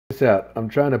this out. I'm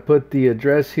trying to put the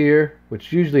address here,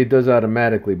 which usually it does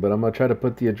automatically, but I'm going to try to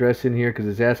put the address in here because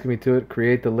it's asking me to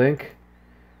create the link.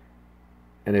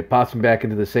 And it pops me back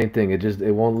into the same thing.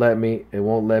 It won't let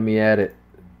me add it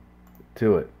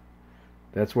to it.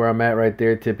 That's where I'm at right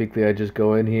there. Typically I just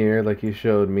go in here like you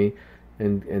showed me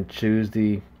and choose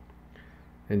the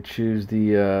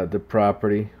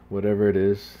property, whatever it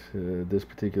is. This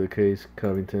particular case,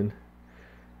 Covington.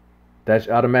 That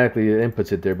automatically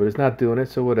inputs it there, but it's not doing it,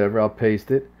 so whatever. I'll paste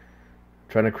it.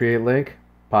 Trying to create link,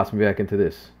 pops me back into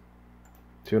this.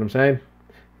 See what I'm saying?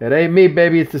 It ain't me,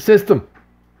 baby. It's the system.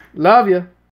 Love you.